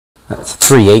That's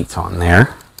 3/8 on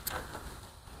there.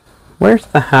 Where's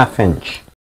the 1/2 inch?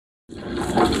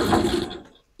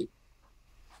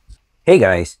 Hey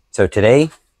guys, so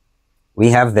today we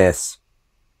have this,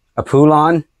 a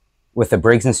Poulan with a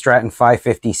Briggs and Stratton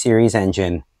 550 series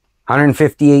engine,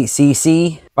 158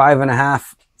 cc,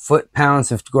 5.5 foot-pounds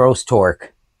of gross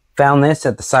torque. Found this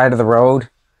at the side of the road.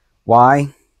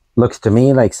 Why? Looks to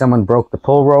me like someone broke the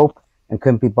pull rope and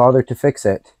couldn't be bothered to fix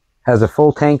it. Has a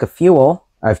full tank of fuel.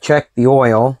 I've checked the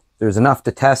oil. There's enough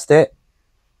to test it.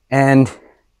 And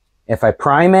if I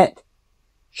prime it,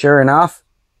 sure enough,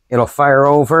 it'll fire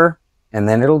over and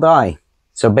then it'll die.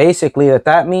 So basically what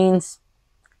that means,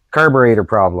 carburetor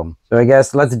problem. So I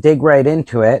guess let's dig right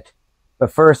into it.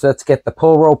 But first let's get the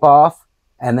pull rope off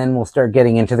and then we'll start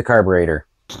getting into the carburetor.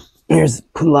 Here's the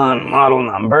Poulan model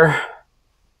number.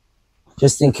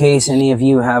 Just in case any of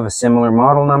you have a similar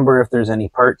model number, if there's any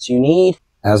parts you need.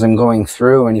 As I'm going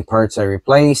through any parts I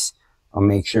replace, I'll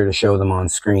make sure to show them on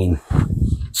screen.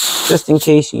 Just in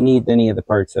case you need any of the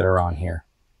parts that are on here.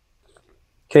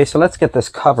 Okay, so let's get this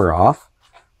cover off.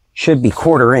 Should be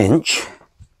 1/4 inch.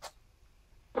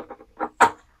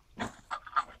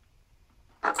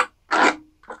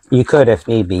 You could, if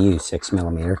need be, use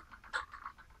 6mm.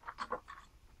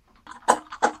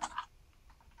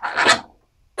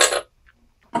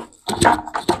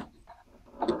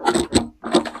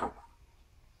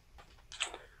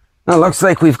 Now it looks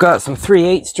like we've got some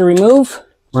 3/8 to remove.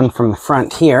 One from the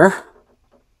front here,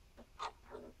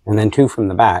 and then 2 from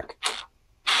the back.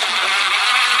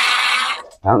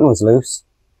 That one was loose.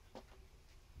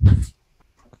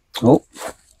 Oh,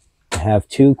 I have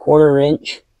 2 1/4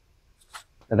 inch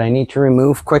that I need to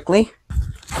remove quickly.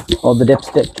 Hold the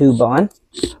dipstick tube on.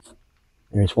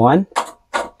 There's one.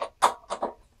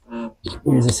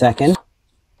 Here's a second.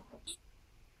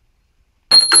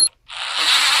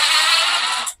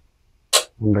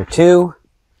 Number 2.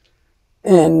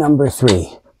 And number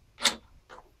 3.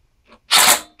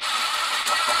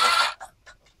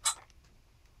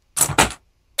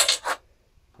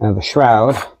 Now the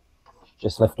shroud,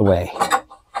 just lift away.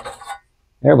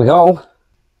 There we go.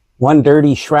 One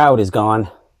dirty shroud is gone.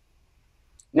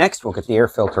 Next, we'll get the air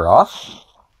filter off.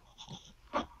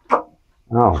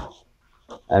 Oh,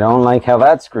 I don't like how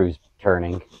that screw's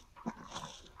turning.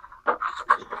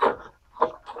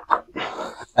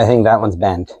 I think that one's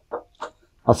bent.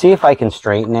 I'll see if I can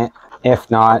straighten it. If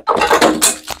not,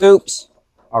 oops,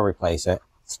 I'll replace it.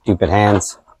 Stupid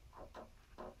hands.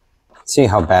 See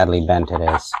how badly bent it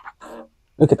is.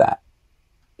 Look at that.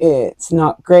 It's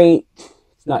not great.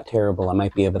 It's not terrible. I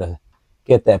might be able to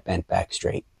get that bent back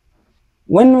straight.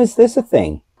 When was this a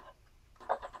thing?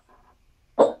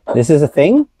 This is a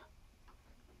thing?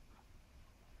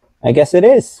 I guess it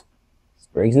is. It's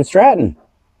Briggs and Stratton.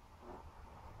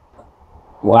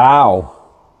 Wow.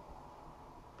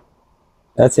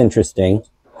 That's interesting.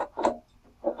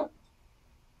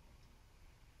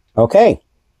 Okay.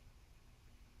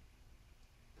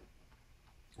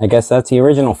 I guess that's the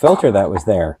original filter that was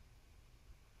there.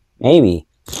 Maybe.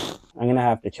 I'm going to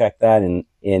have to check that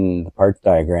in the parts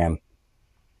diagram.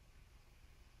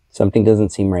 Something doesn't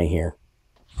seem right here.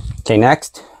 Okay,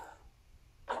 next.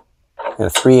 Got a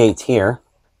 3/8 here.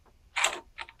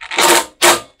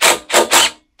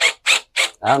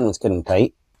 That one was good and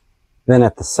tight. Then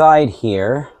at the side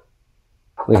here,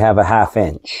 we have a 1/2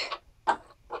 inch.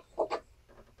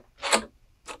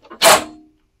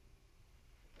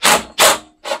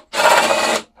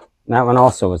 That one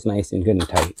also was nice and good and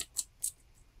tight.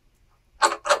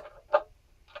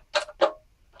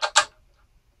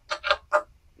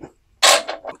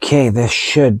 Okay, this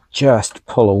should just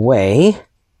pull away.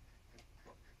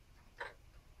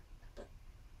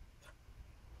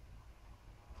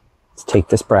 Let's take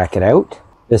this bracket out.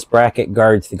 This bracket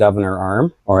guards the governor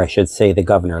arm, or I should say the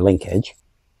governor linkage.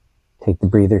 Take the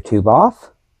breather tube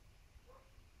off.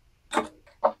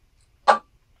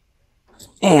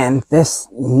 And this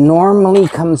normally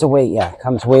comes away, yeah,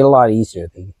 comes away a lot easier.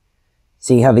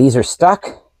 See how these are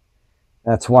stuck?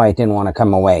 That's why it didn't want to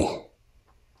come away.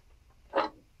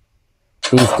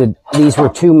 These were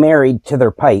too married to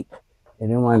their pipe. They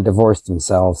didn't want to divorce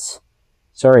themselves.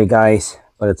 Sorry guys,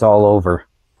 but it's all over.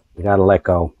 You gotta let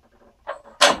go.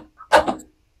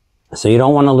 So you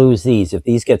don't want to lose these. If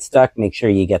these get stuck, make sure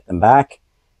you get them back.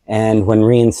 And when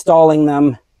reinstalling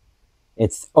them,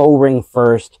 it's O-ring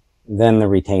first, then the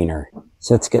retainer.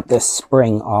 So let's get this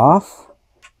spring off.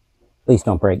 Please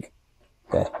don't break.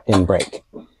 Good, didn't break.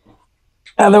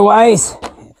 Otherwise,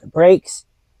 if it breaks,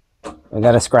 we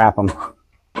gotta scrap them.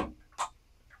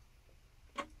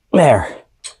 There.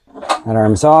 That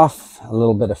arm's off. A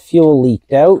little bit of fuel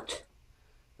leaked out,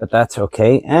 but that's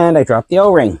okay. And I dropped the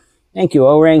O-ring. Thank you,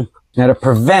 O-ring. Now to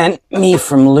prevent me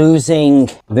from losing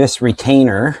this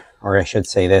retainer, or I should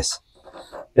say this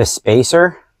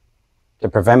spacer, to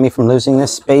prevent me from losing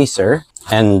this spacer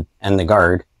and the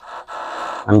guard,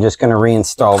 I'm just going to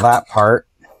reinstall that part,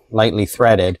 lightly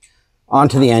threaded,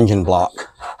 onto the engine block.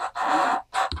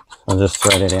 I'll just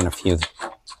thread it in a few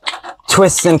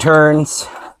twists and turns.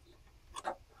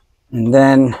 And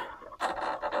then,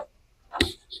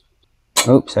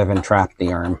 oops, I've entrapped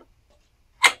the arm.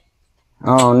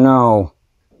 Oh no,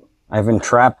 I've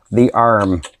entrapped the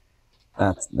arm.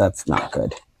 That's not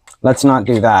good. Let's not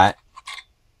do that.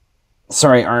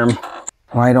 Sorry, arm.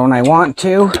 Why don't I want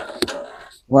to?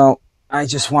 Well, I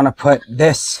just want to put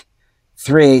this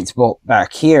 3/8 bolt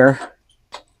back here,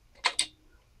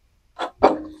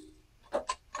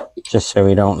 just so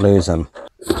we don't lose them.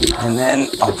 And then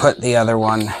I'll put the other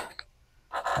one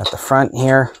at the front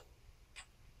here.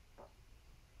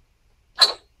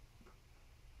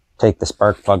 Take the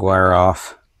spark plug wire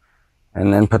off,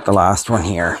 and then put the last one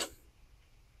here.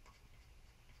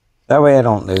 That way I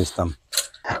don't lose them.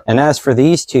 And as for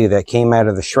these two that came out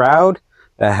of the shroud,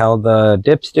 that held the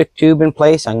dipstick tube in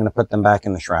place, I'm going to put them back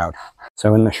in the shroud.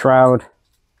 So in the shroud,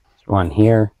 one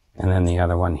here, and then the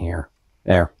other one here.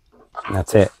 There. And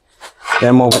that's it.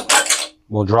 Then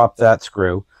we'll drop that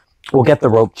screw. We'll get the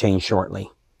rope changed shortly.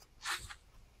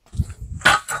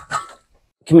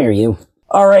 Come here, you.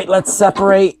 All right, let's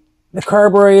separate the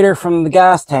carburetor from the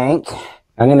gas tank.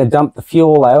 I'm going to dump the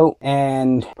fuel out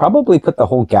and probably put the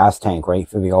whole gas tank right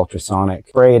through the ultrasonic.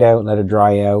 Spray it out, let it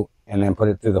dry out, and then put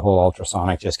it through the whole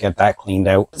ultrasonic. Just get that cleaned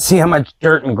out. See how much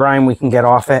dirt and grime we can get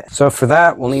off it. So for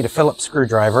that, we'll need a Phillips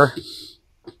screwdriver.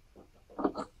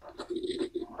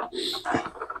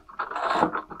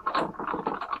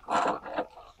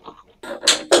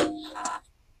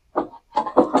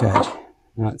 Good.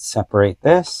 Let's separate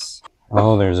this.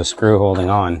 Oh, there's a screw holding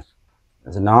on.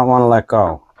 Does it not want to let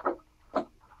go?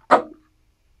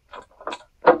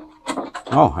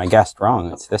 Oh, I guessed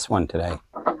wrong. It's this one today.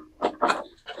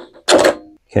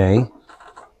 Okay.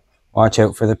 Watch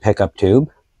out for the pickup tube.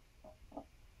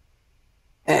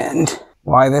 And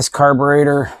why this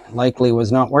carburetor likely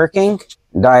was not working.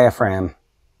 Diaphragm.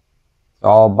 It's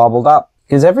all bubbled up.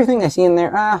 Because everything I see in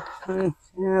there,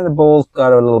 the bowl's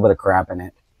got a little bit of crap in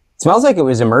it. It smells like it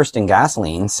was immersed in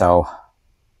gasoline, so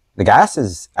the gas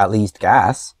is at least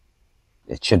gas.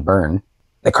 It should burn.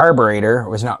 The carburetor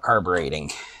was not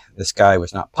carbureting. This guy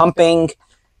was not pumping.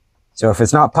 So if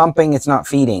it's not pumping, it's not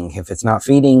feeding. If it's not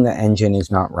feeding, the engine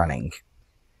is not running.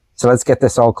 So let's get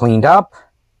this all cleaned up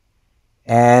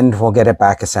and we'll get it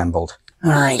back assembled.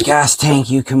 All right, gas tank,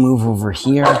 you can move over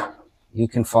here. You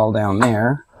can fall down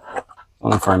there.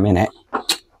 Only for a minute.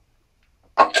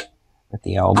 At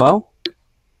the elbow.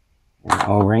 And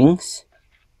O-rings.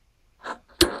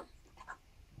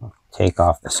 Take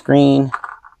off the screen.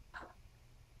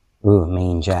 Ooh,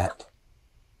 main jet.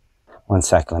 One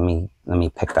sec, let me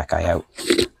pick that guy out.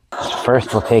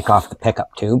 First, we'll take off the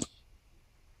pickup tube.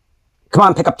 Come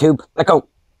on, pickup tube, let go.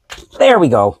 There we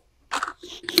go.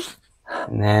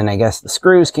 And then I guess the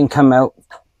screws can come out.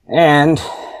 And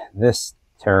this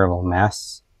terrible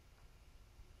mess.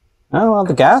 Oh, well,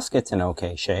 the gasket's in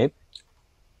okay shape.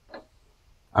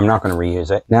 I'm not going to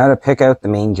reuse it. Now to pick out the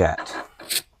main jet.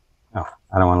 Oh,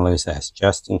 I don't want to lose this,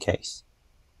 just in case.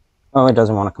 Oh, it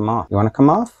doesn't want to come off. You want to come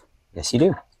off? Yes, you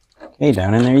do. Okay,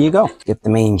 down in there you go. Get the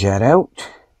main jet out.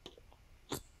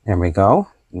 There we go.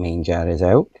 The main jet is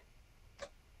out.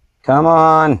 Come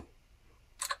on.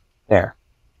 There.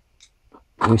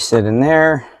 You sit in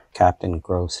there. Captain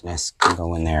Grossness can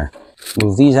go in there.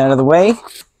 Move these out of the way.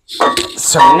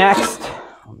 So next,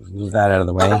 I'll move that out of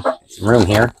the way. Some room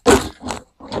here.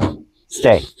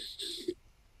 Stay.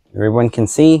 Everyone can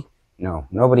see? No,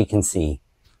 nobody can see.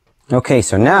 Okay,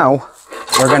 so now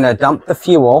we're going to dump the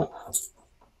fuel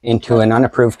into an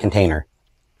unapproved container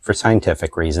for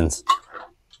scientific reasons.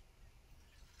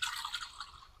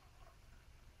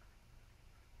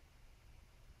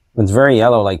 It's very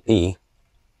yellow like pee.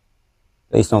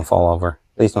 Please don't fall over.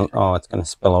 Please don't. Oh, it's going to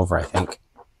spill over, I think.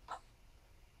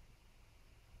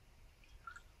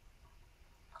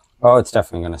 Oh, it's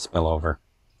definitely going to spill over.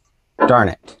 Darn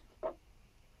it.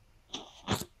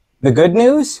 The good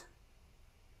news?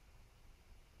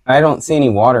 I don't see any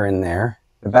water in there.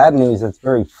 The bad news, it's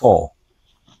very full.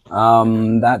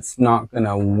 That's not going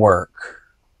to work.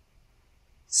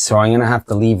 So I'm going to have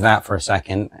to leave that for a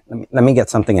second. Let me get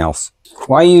something else.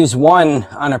 Why use one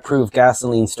unapproved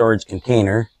gasoline storage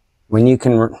container when you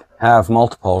can have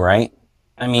multiple, right?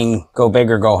 I mean, go big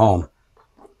or go home.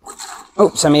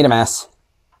 Oops, I made a mess.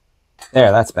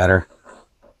 There, that's better.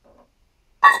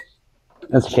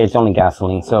 That's okay, it's only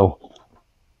gasoline, so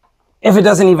If it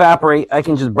doesn't evaporate, I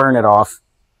can just burn it off.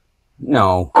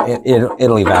 No,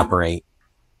 it'll evaporate.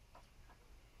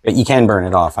 But you can burn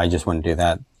it off. I just wouldn't do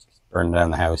that. Burn it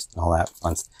down the house and all that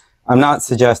once. I'm not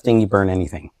suggesting you burn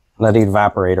anything. Let it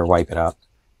evaporate or wipe it up.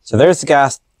 So there's the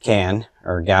gas can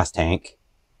or gas tank.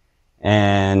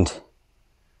 And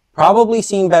probably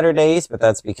seen better days, but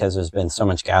that's because there's been so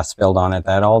much gas spilled on it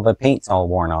that all the paint's all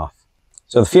worn off.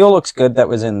 So the fuel looks good that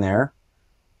was in there.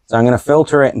 So I'm going to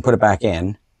filter it and put it back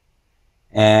in.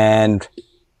 And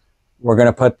we're going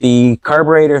to put the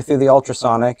carburetor through the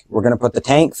ultrasonic. We're going to put the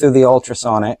tank through the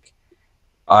ultrasonic.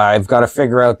 I've got to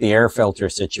figure out the air filter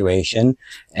situation,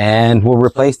 and we'll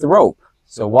replace the rope.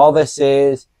 So while this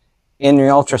is in the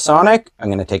ultrasonic, I'm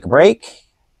going to take a break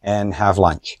and have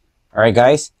lunch. All right,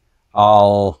 guys,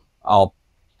 I'll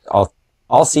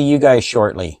see you guys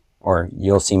shortly, or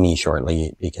you'll see me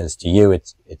shortly, because to you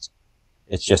it's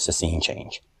just a scene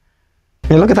change.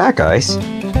 Hey, look at that, guys.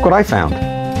 Look what I found.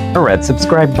 A red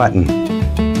subscribe button.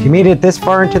 If you made it this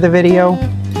far into the video,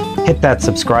 hit that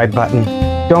subscribe button.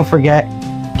 Don't forget,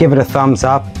 give it a thumbs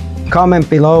up. Comment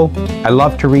below. I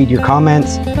love to read your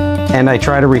comments, and I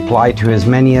try to reply to as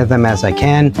many of them as I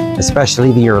can,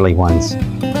 especially the early ones.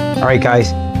 All right,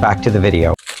 guys, back to the video.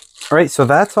 All right, so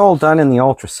that's all done in the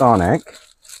ultrasonic,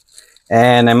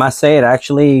 and I must say it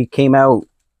actually came out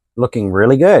looking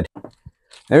really good.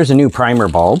 There's a new primer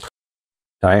bulb,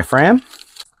 diaphragm,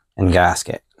 and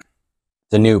gasket.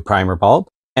 The new primer bulb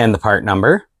and the part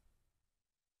number.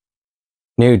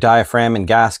 New diaphragm and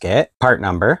gasket, part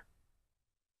number.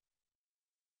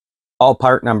 All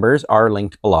part numbers are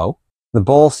linked below. The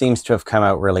bowl seems to have come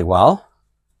out really well.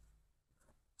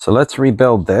 So let's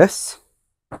rebuild this.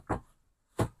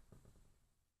 Let's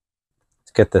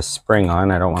get this spring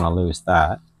on. I don't want to lose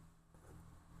that.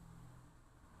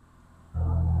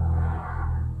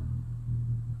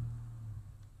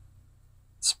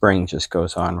 Spring just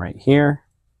goes on right here.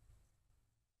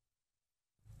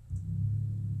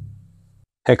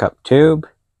 Pickup tube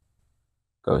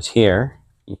goes here.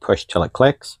 You push till it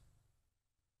clicks.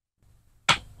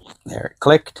 There, it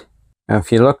clicked. Now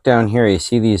if you look down here, you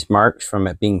see these marks from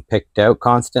it being picked out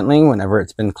constantly whenever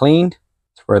it's been cleaned.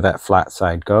 It's where that flat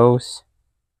side goes.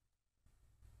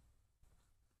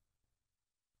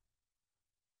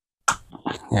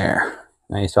 There,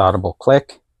 nice audible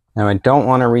click. Now I don't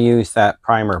want to reuse that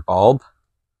primer bulb.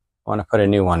 I want to put a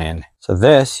new one in. So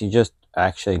this, you just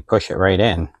actually push it right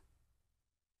in.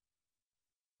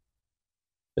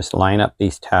 Just line up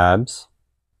these tabs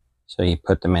so you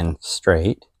put them in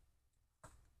straight.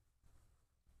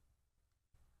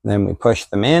 Then we push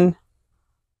them in.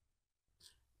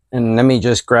 And let me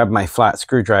just grab my flat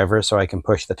screwdriver so I can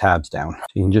push the tabs down. So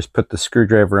you can just put the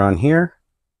screwdriver on here.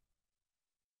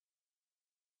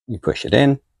 You push it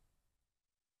in.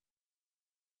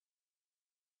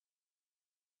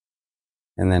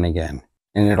 And then again.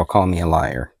 And it'll call me a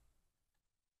liar.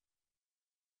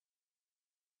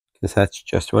 Because that's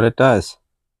just what it does.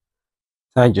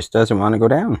 The side just doesn't want to go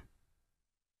down.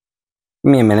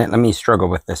 Give me a minute. Let me struggle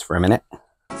with this for a minute.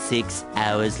 6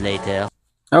 hours later.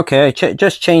 Okay, I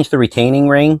just changed the retaining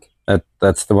ring.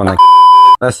 That's the one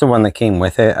that came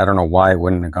with it. I don't know why it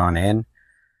wouldn't have gone in,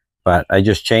 but I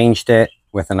just changed it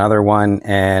with another one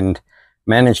and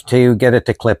managed to get it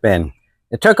to clip in.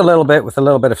 It took a little bit with a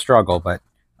little bit of struggle, but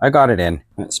I got it in.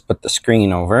 Let's put the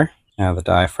screen over. Now the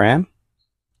diaphragm.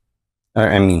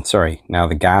 Now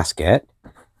the gasket,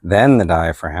 then the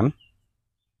diaphragm.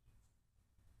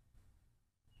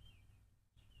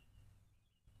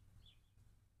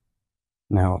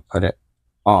 Now I'll put it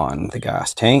on the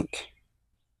gas tank.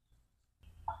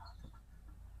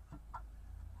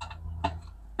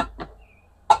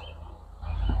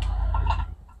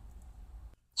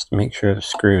 Just to make sure the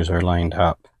screws are lined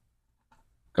up,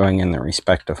 going in the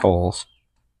respective holes.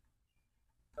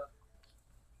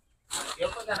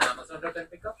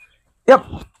 Yep.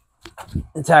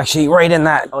 It's actually right in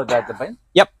that. Oh, that's the bin?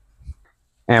 Yep.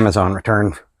 Amazon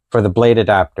return for the blade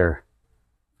adapter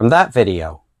from that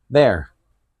video. There.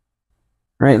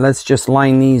 All right, let's just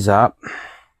line these up.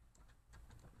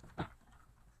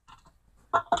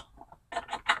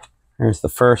 Here's the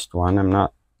first one. I'm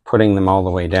not putting them all the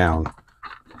way down.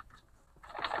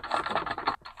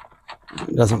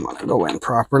 It doesn't want to go in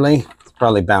properly. It's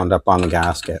probably bound up on the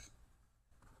gasket.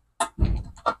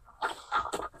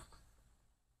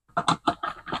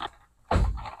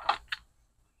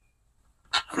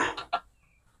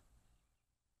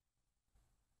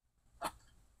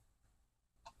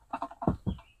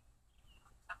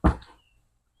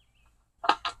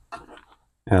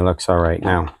 It looks all right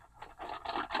now.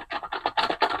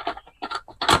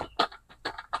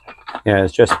 Yeah,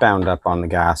 it's just bound up on the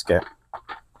gasket.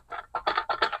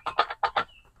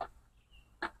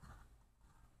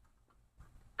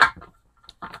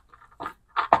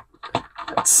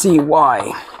 see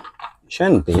why.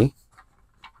 Shouldn't be.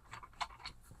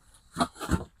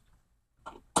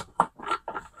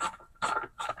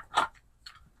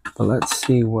 But let's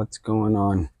see what's going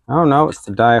on. Oh no, it's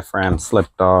the diaphragm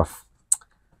slipped off.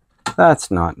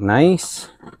 That's not nice.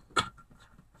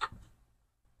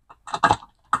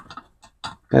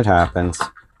 It happens.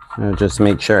 I'll just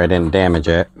make sure I didn't damage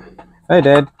it. If I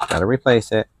did, gotta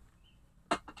replace it.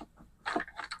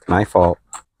 My fault.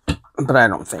 But I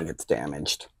don't think it's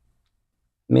damaged.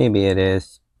 Maybe it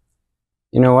is.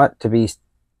 You know what? To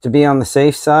be on the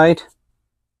safe side,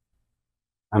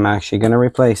 I'm actually gonna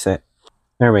replace it.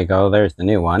 There we go, there's the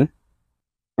new one.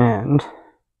 And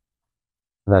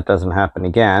that doesn't happen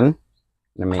again.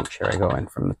 I'm gonna make sure I go in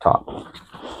from the top.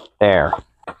 There.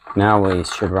 Now we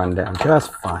should run down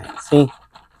just fine. See?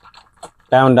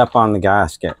 Bound up on the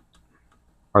gasket.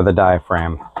 Or the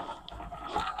diaphragm.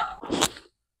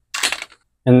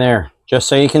 And there. Just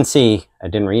so you can see, I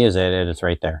didn't reuse it, it is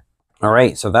right there.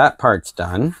 Alright, so that part's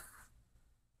done.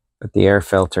 Put the air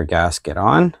filter gasket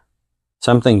on.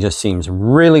 Something just seems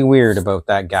really weird about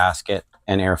that gasket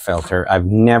and air filter. I've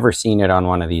never seen it on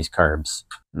one of these carbs.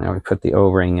 Now we put the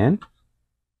O-ring in.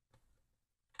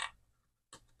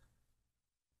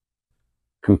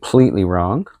 Completely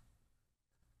wrong.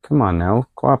 Come on now,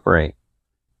 cooperate.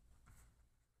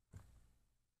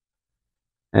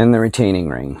 And the retaining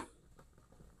ring.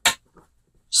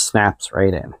 Snaps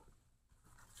right in.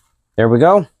 There we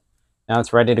go. Now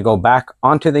it's ready to go back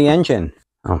onto the engine.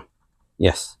 Oh,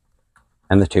 yes.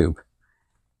 And the tube.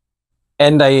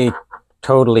 And I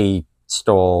totally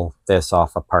stole this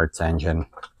off a parts engine.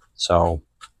 So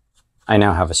I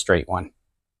now have a straight one.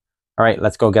 All right,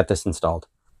 let's go get this installed.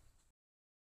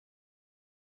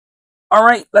 All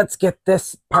right, let's get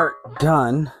this part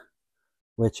done,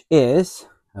 which is,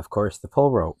 of course, the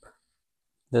pull rope.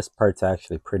 This part's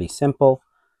actually pretty simple.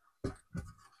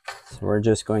 So we're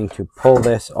just going to pull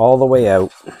this all the way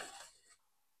out.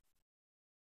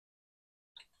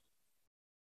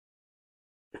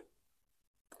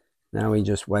 Now we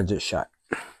just wedge it shut.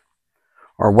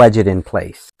 Or wedge it in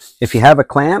place. If you have a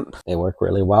clamp, they work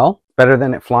really well. Better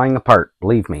than it flying apart,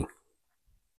 believe me.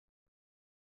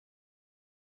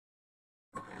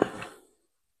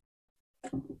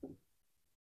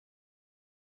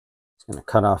 Just going to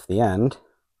cut off the end.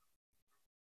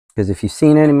 Because if you've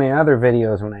seen any of my other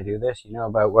videos when I do this, you know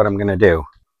about what I'm going to do.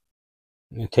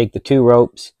 I'm going to take the two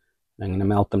ropes, and I'm going to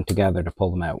melt them together to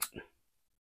pull them out.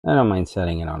 I don't mind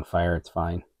setting it on fire, it's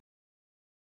fine.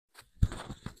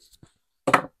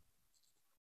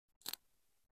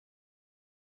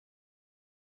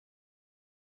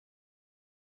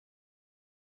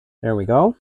 There we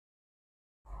go.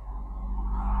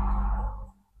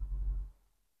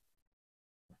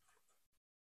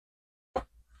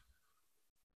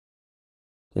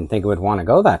 Didn't think it would want to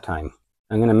go that time.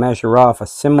 I'm going to measure off a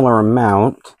similar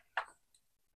amount.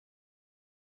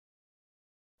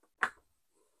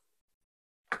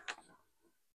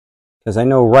 Because I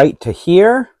know right to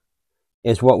here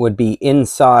is what would be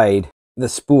inside the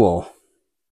spool.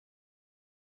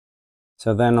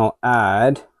 So then I'll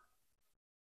add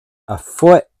a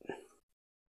foot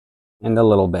and a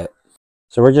little bit.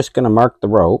 So we're just going to mark the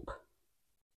rope.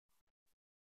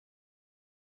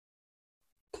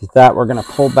 Because that we're going to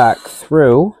pull back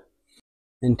through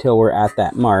until we're at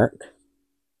that mark.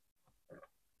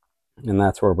 And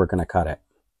that's where we're going to cut it.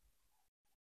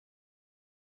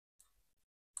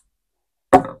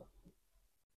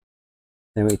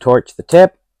 Then we torch the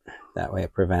tip. That way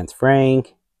it prevents fraying.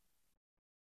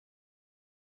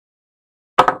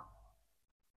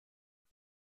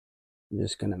 I'm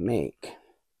just going to make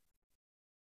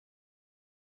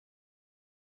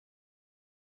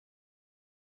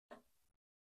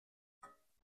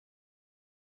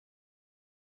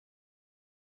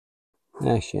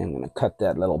actually, I'm going to cut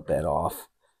that little bit off.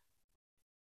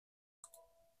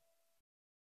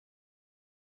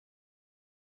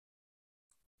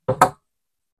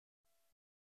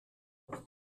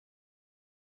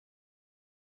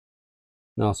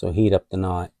 And also heat up the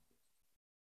knot.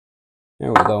 There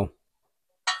we go.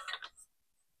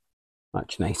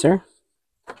 Much nicer.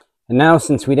 And now,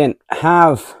 since we didn't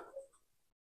have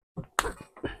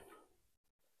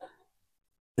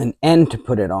an end to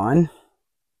put it on,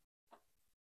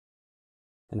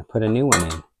 I'm going to put a new one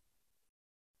in.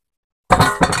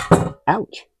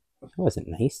 Ouch. That wasn't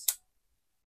nice.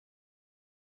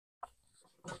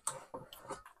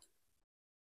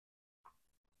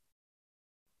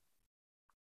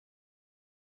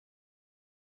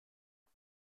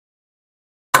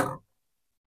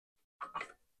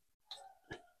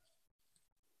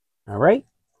 All right,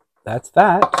 that's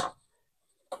that.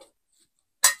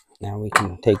 Now we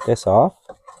can take this off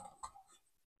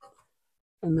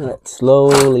and let it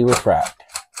slowly refract.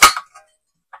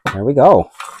 There we go.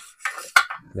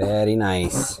 Very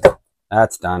nice.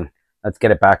 That's done. Let's get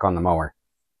it back on the mower.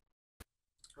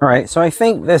 All right, so I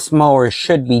think this mower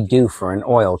should be due for an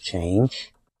oil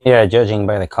change. Yeah, judging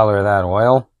by the color of that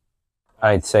oil,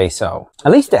 I'd say so.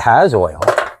 At least it has oil.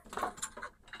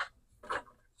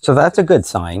 So that's a good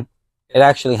sign. It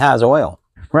actually has oil.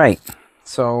 Right,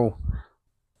 so,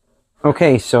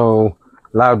 okay, so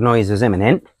loud noise is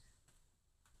imminent.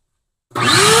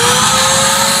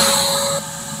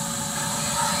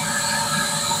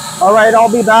 All right,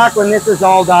 I'll be back when this is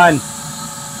all done.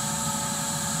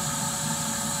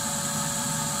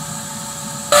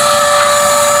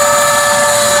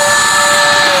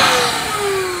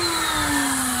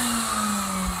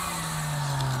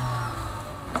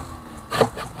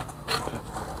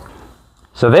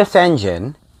 So this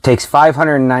engine takes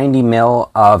 590 mil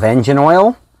of engine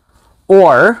oil,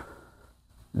 or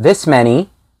this many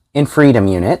in Freedom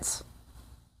units.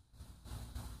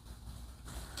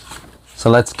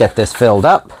 So let's get this filled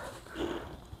up.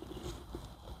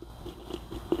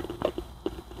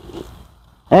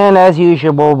 And as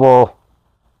usual, we'll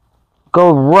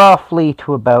go roughly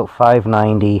to about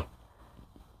 590.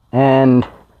 And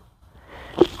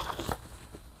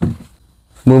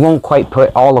we won't quite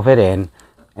put all of it in,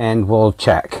 and we'll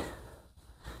check.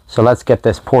 So let's get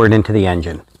this poured into the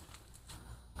engine.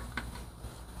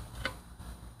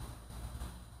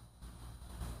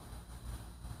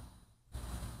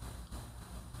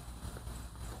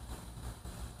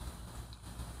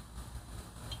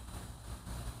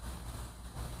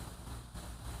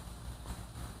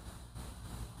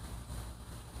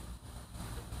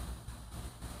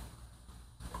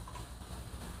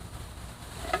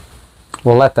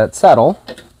 We'll let that settle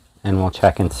and we'll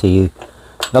check and see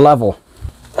the level.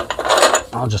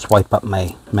 I'll just wipe up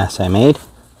my mess I made.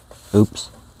 Oops.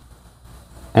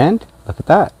 And look at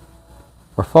that.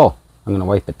 We're full. I'm going to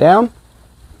wipe it down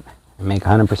and make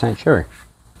 100% sure.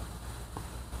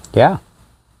 Yeah.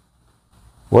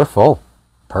 We're full.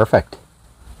 Perfect.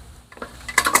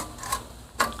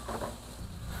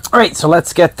 Alright, so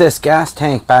let's get this gas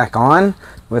tank back on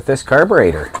with this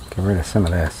carburetor. Get rid of some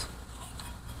of this.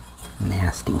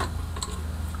 Nasty.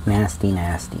 Nasty,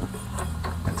 nasty.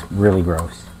 That's really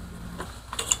gross.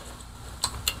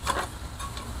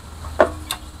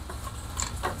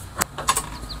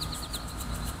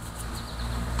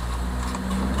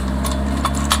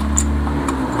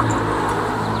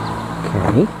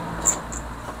 Okay.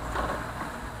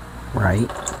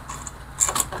 Right.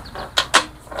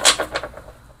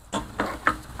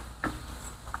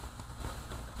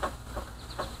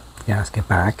 Yeah, let's get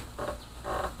back.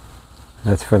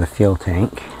 That's for the fuel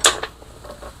tank.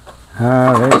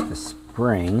 There's the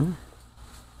spring.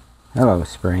 Hello,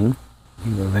 spring.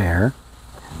 You go there.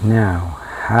 Now,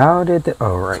 how did the...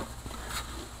 Oh, right.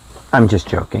 I'm just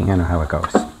joking. I know how it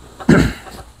goes.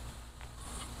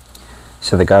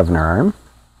 So the governor arm.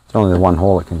 It's only the one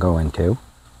hole it can go into.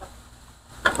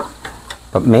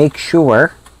 But make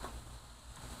sure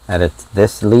that it's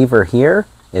this lever here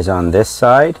is on this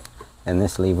side and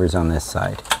this lever is on this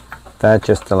side. That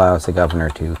just allows the governor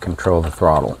to control the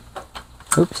throttle.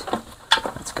 Oops.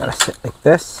 That's got to sit like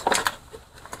this.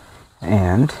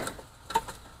 And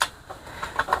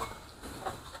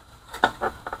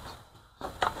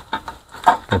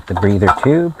get the breather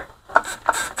tube.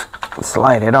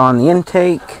 Slide it on the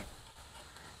intake.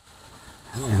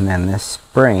 And then this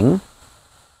spring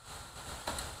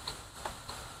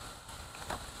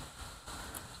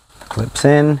clips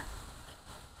in.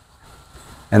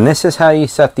 And this is how you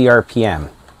set the RPM.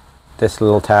 This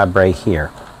little tab right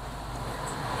here.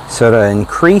 So to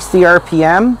increase the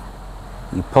RPM,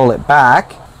 you pull it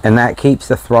back, and that keeps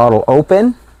the throttle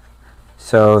open,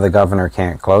 so the governor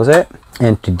can't close it.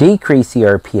 And to decrease the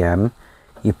RPM,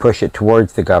 you push it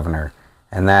towards the governor,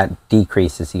 and that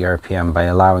decreases the RPM by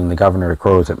allowing the governor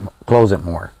to close it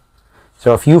more.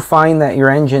 So if you find that your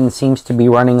engine seems to be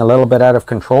running a little bit out of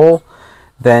control,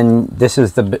 then this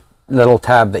is the little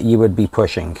tab that you would be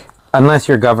pushing, unless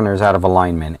your governor is out of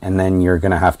alignment, and then you're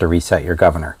going to have to reset your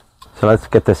governor. So let's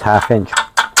get this 1/2 inch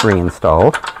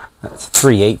reinstalled. That's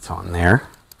 3/8 on there.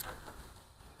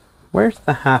 Where's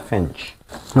the 1/2 inch?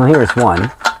 Well, here's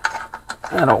one.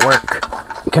 That'll work.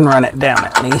 You can run it down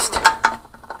at least.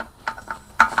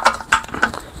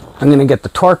 I'm going to get the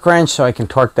torque wrench so I can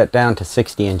torque that down to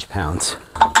 60 inch-pounds.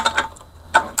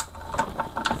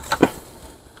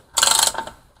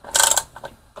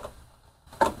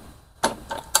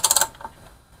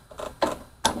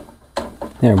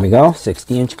 There we go,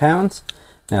 60 inch-pounds.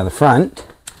 Now the front,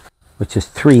 which is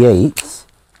 3/8,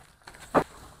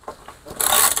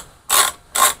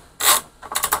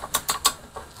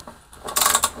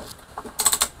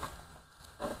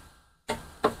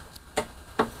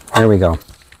 There we go.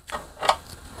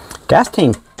 Gas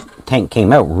tank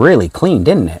came out really clean,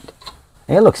 didn't it?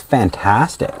 It looks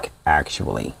fantastic,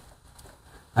 actually.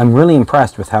 I'm really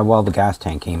impressed with how well the gas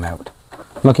tank came out.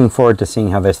 Looking forward to seeing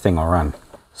how this thing will run.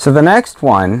 So the next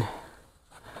one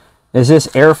is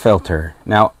this air filter.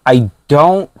 Now, I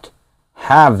don't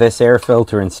have this air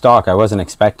filter in stock. I wasn't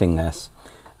expecting this.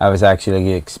 I was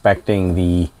actually expecting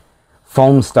the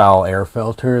foam style air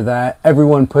filter that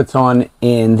everyone puts on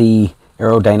in the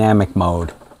aerodynamic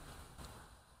mode.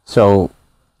 So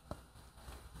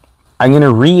I'm going to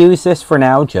reuse this for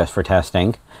now, just for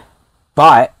testing.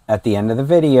 But at the end of the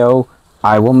video,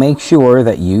 I will make sure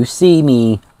that you see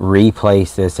me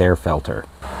replace this air filter.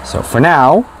 So for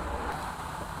now,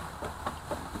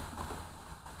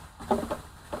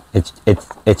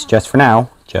 it's just for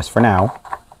now,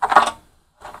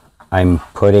 I'm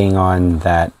putting on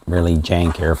that really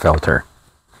jank air filter.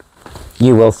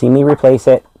 You will see me replace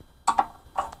it.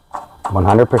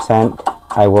 100%,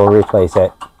 I will replace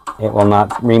it. It will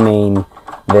not remain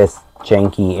this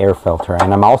janky air filter.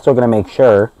 And I'm also going to make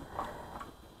sure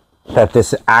that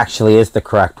this actually is the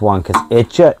correct one, because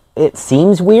it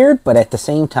seems weird, but at the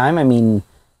same time, I mean,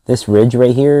 this ridge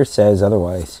right here says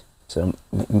otherwise. So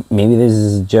maybe this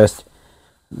is just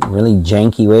a really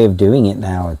janky way of doing it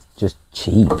now. It's just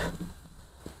cheap.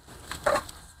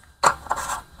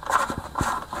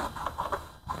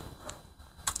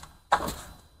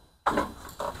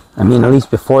 I mean, at least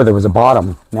before there was a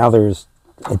bottom. Now it's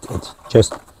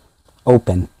just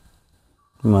open.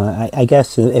 Well, I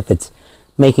guess if it's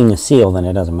making a seal, then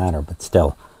it doesn't matter, but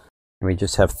still. We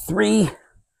just have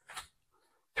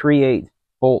 3/8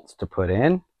 bolts to put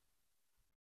in.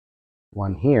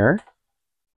 One here.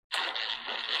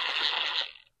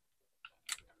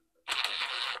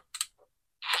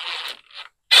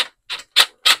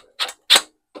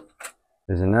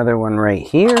 There's another one right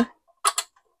here.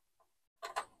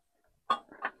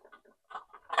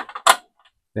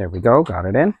 There we go, got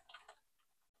it in.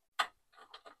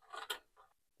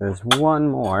 There's one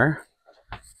more.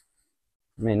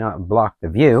 May not block the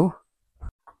view.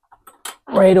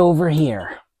 Right over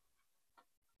here.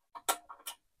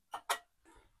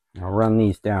 I'll run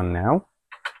these down now.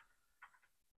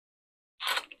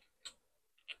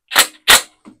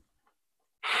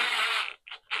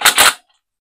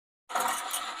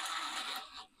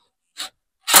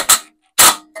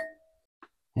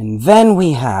 And then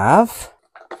we have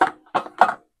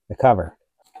the cover.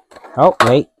 Oh,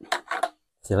 wait.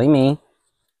 Silly me.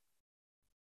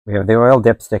 We have the oil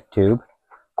dipstick tube,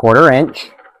 1/4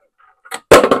 inch.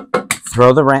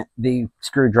 Throw the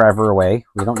screwdriver away.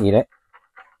 We don't need it.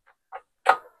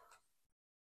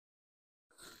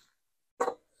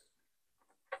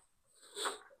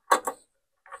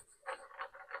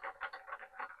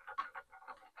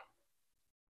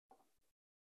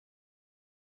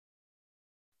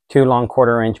 Two long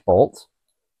 1/4 inch bolts.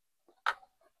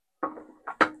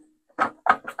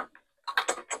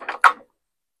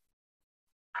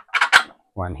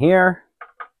 One here,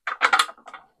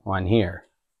 one here.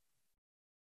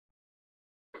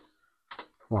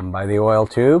 One by the oil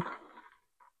tube.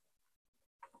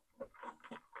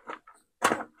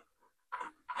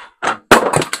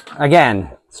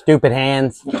 Again, stupid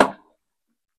hands.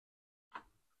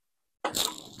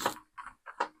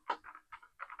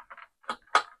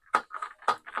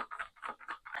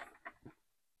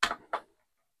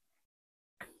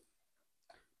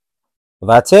 Well,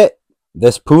 that's it.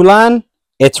 This Poulan,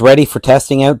 it's ready for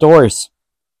testing outdoors.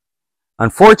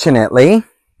 Unfortunately,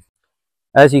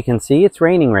 as you can see, it's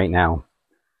raining right now.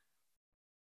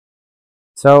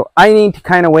 So I need to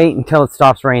kind of wait until it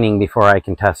stops raining before I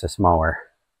can test this mower.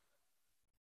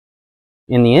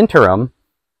 In the interim,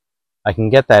 I can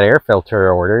get that air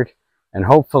filter ordered, and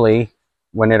hopefully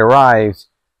when it arrives,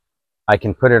 I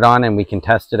can put it on and we can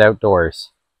test it outdoors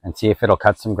and see if it'll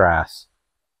cut some grass.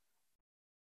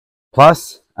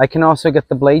 Plus, I can also get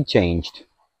the blade changed.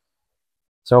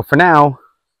 So for now,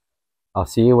 I'll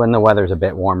see you when the weather's a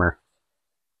bit warmer.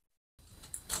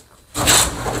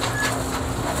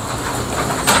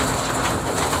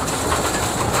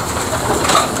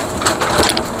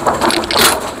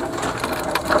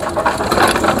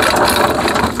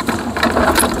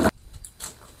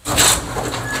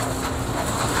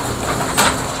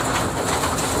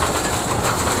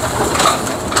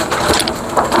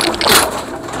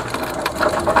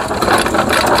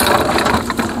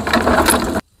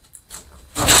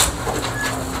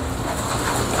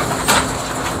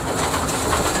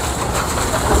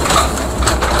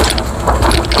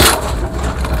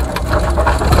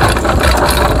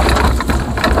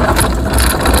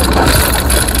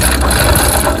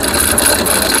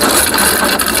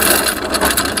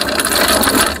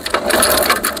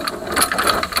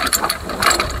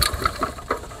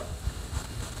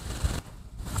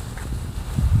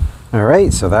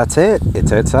 right, so that's it.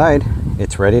 It's outside.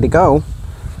 It's ready to go.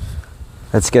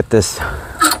 Let's get this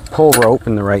pull rope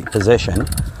in the right position.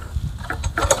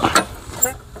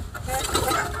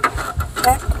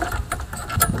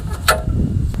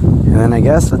 And then I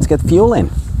guess let's get fuel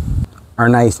in. Our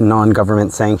nice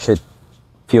non-government sanctioned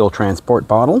fuel transport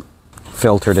bottle.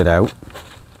 Filtered it out.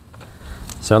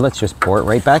 So let's just pour it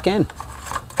right back in.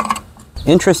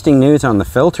 Interesting news on the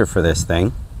filter for this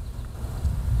thing.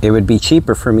 It would be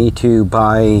cheaper for me to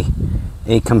buy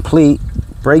a complete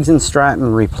Briggs and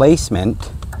Stratton replacement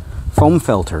foam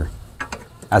filter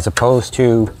as opposed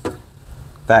to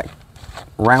that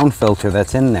round filter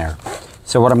that's in there.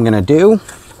 So what I'm going to do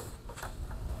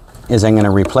is I'm going to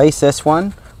replace this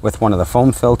one with one of the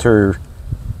foam filter,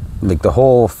 like the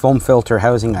whole foam filter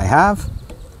housing I have,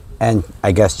 and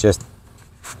I guess just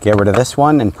get rid of this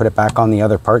one and put it back on the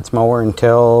other parts mower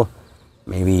until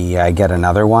maybe I get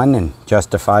another one and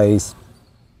justifies.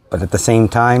 But at the same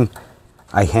time,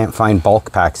 I can't find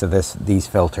bulk packs of these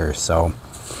filters, so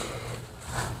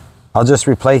I'll just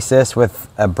replace this with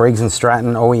a Briggs and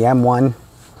Stratton OEM one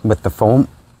with the foam,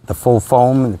 the full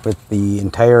foam with the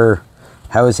entire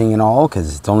housing and all,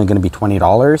 because it's only going to be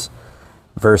 $20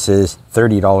 versus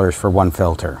 $30 for one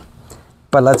filter.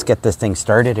 But let's get this thing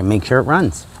started and make sure it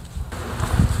runs.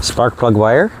 Spark plug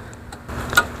wire.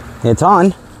 It's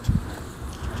on.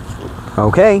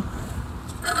 Okay.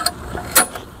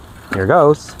 Here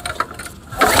goes.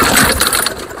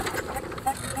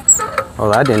 Oh,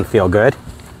 that didn't feel good.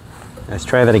 Let's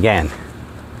try that again.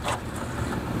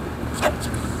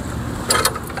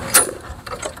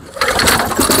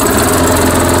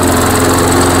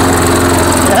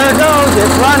 There it goes,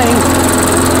 it's running.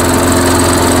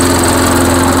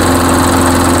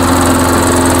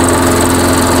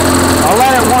 I'll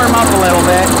let it warm up a little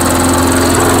bit,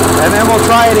 and then we'll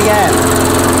try it again.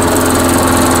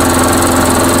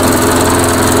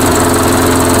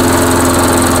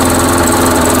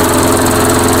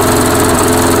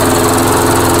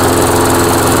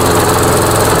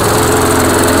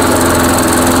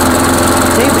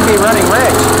 Running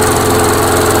rich.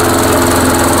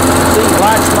 See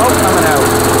black smoke coming out.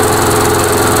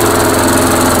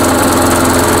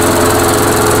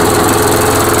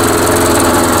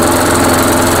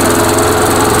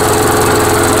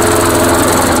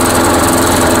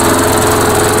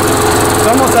 It's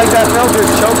almost like that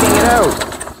filter's choking it out.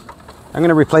 I'm going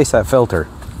to replace that filter.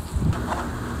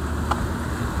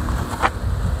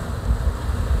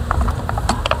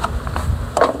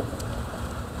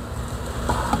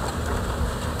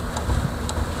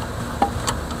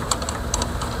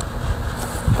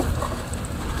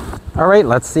 All right,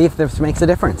 let's see if this makes a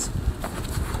difference.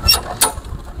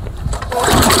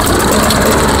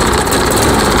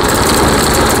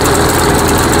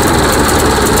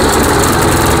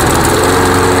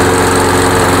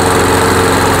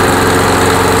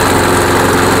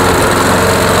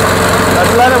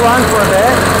 Let's let it run for a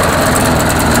bit.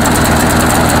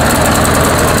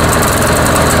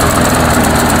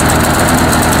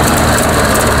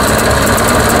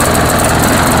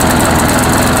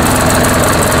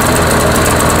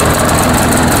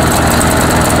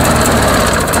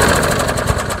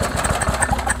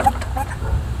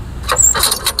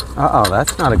 Uh-oh,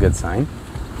 that's not a good sign.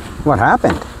 What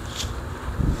happened?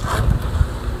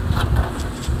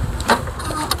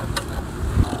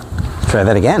 Let's try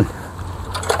that again.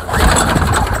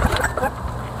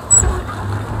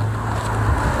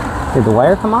 Did the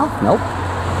wire come off? Nope.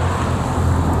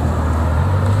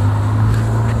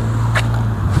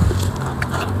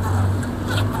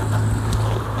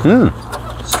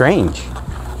 Strange.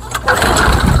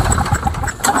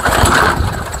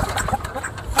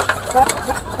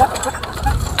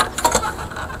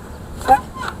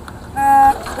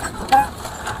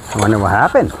 I wonder what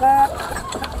happened.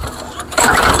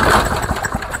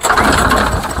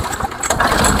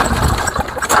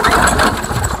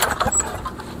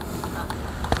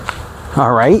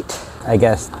 All right, I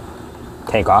guess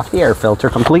take off the air filter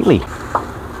completely.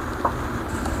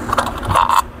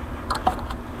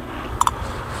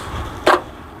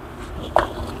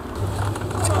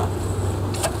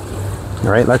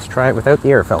 All right, let's try it without the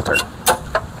air filter.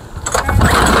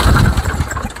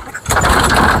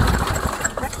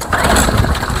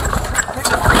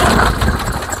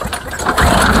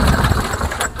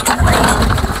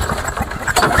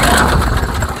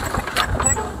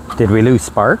 Did we lose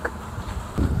spark?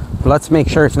 Let's make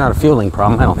sure it's not a fueling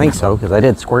problem. I don't think so, because I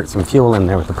did squirt some fuel in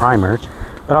there with the primer.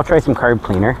 But I'll try some carb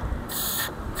cleaner.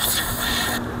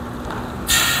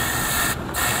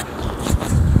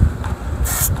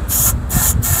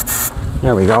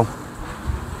 There we go.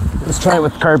 Let's try it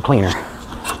with carb cleaner.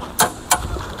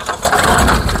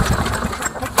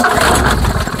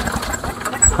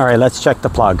 All right, let's check the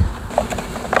plug.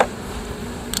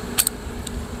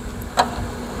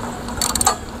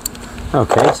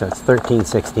 Okay, so it's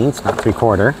 13/16, not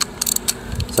 3/4.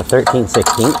 So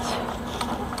 13/16.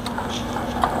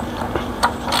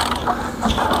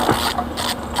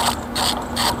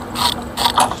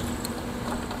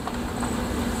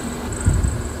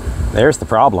 There's the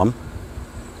problem.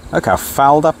 Look how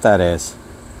fouled up that is.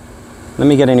 Let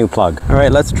me get a new plug. All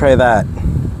right, let's try that.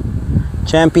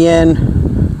 Champion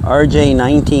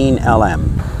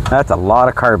RJ19LM. That's a lot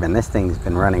of carbon. This thing's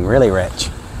been running really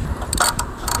rich.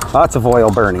 Lots of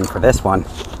oil burning for this one.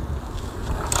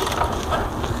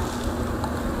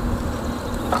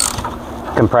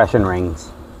 Compression rings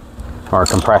or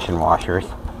compression washers.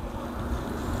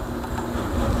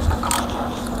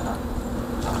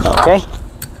 Okay.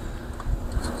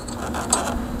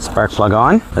 Spark plug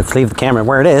on. Let's leave the camera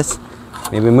where it is.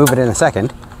 Maybe move it in a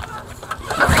second.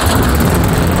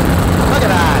 Look at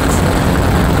that!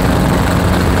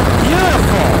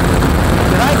 Beautiful!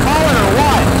 Did I call it or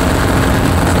what?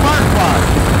 Spark plug.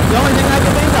 The only thing I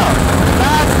can think of.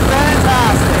 That's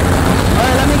fantastic.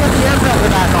 Alright, let me get the air filter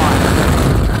back on.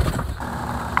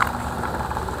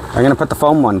 I'm gonna put the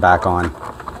foam one back on.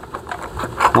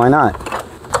 Why not?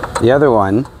 The other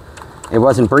one, it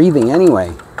wasn't breathing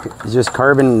anyway. It was just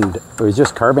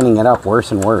carboning it up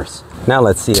worse and worse. Now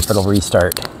let's see if it'll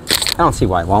restart. I don't see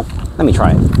why it won't. Let me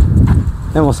try it.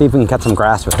 Then we'll see if we can cut some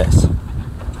grass with this.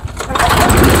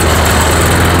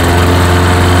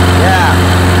 Yeah,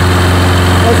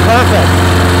 it's perfect.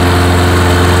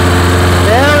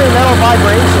 Very little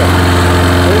vibration.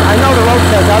 I know the road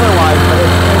says otherwise, but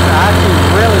it's actually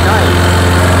really nice.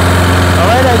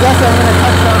 Alright, I guess I'm going to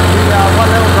cut some the one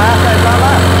little grass I've got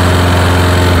left.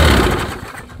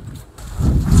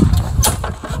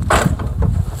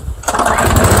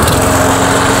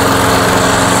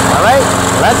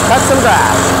 Let's cut some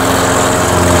grass.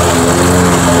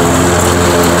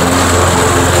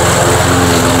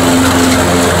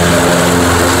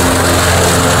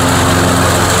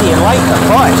 You like the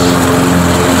bush.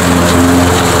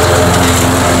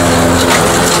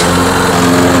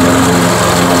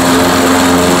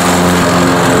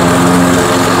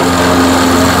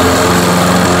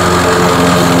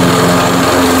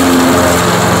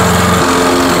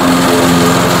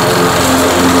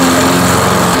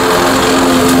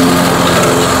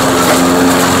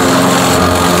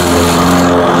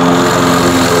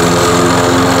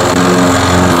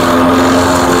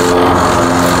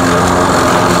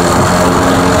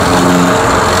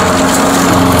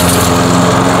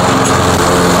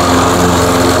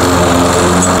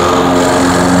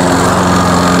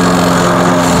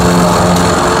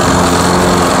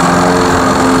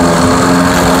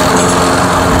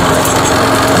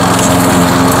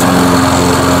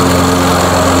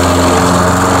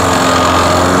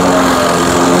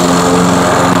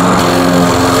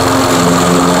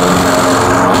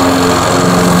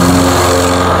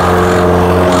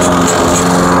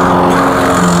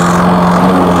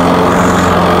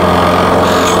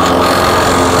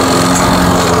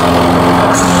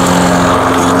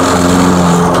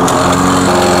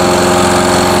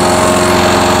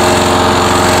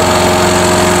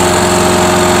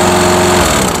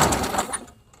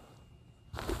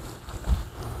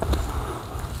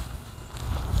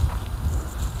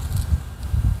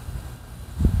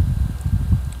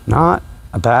 Not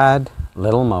a bad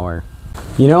little mower.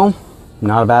 You know,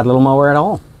 not a bad little mower at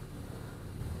all.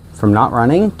 From not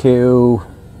running to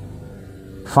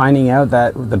finding out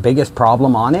that the biggest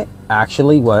problem on it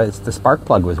actually was the spark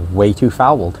plug was way too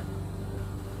fouled.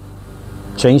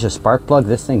 Changed the spark plug,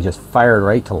 this thing just fired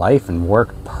right to life and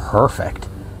worked perfect.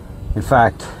 In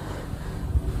fact,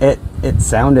 it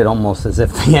sounded almost as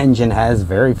if the engine has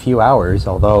very few hours,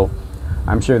 although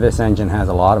I'm sure this engine has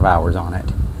a lot of hours on it.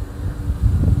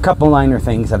 Couple minor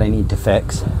things that I need to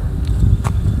fix.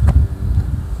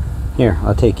 Here,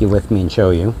 I'll take you with me and show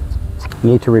you.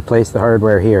 Need to replace the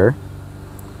hardware here.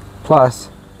 Plus,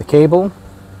 the cable,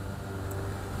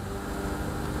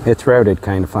 it's routed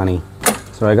kind of funny.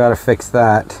 So I gotta fix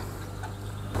that.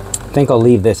 I think I'll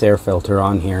leave this air filter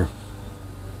on here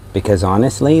because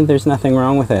honestly, there's nothing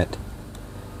wrong with it.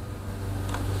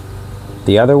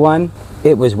 The other one,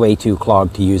 it was way too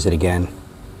clogged to use it again.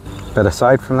 But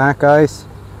aside from that, guys,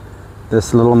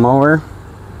 this little mower,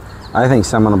 I think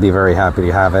someone will be very happy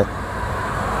to have it.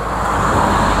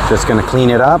 Just gonna clean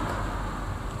it up,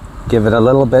 give it a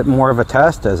little bit more of a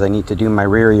test as I need to do my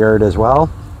rear yard as well.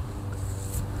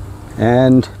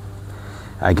 And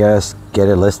I guess get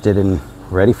it listed and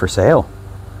ready for sale.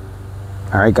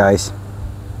 All right, guys,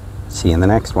 see you in the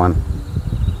next one.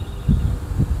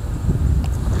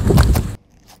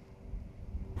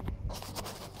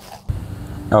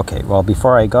 Okay, well,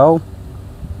 before I go,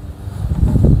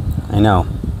 I know,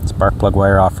 spark plug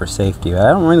wire off for safety. I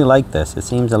don't really like this. It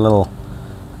seems a little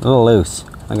loose.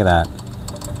 Look at that.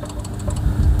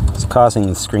 It's causing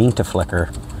the screen to flicker.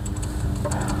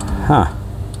 Huh.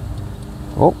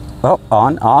 Oh,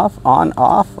 on, off, on,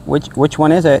 off. Which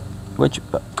one is it? Which,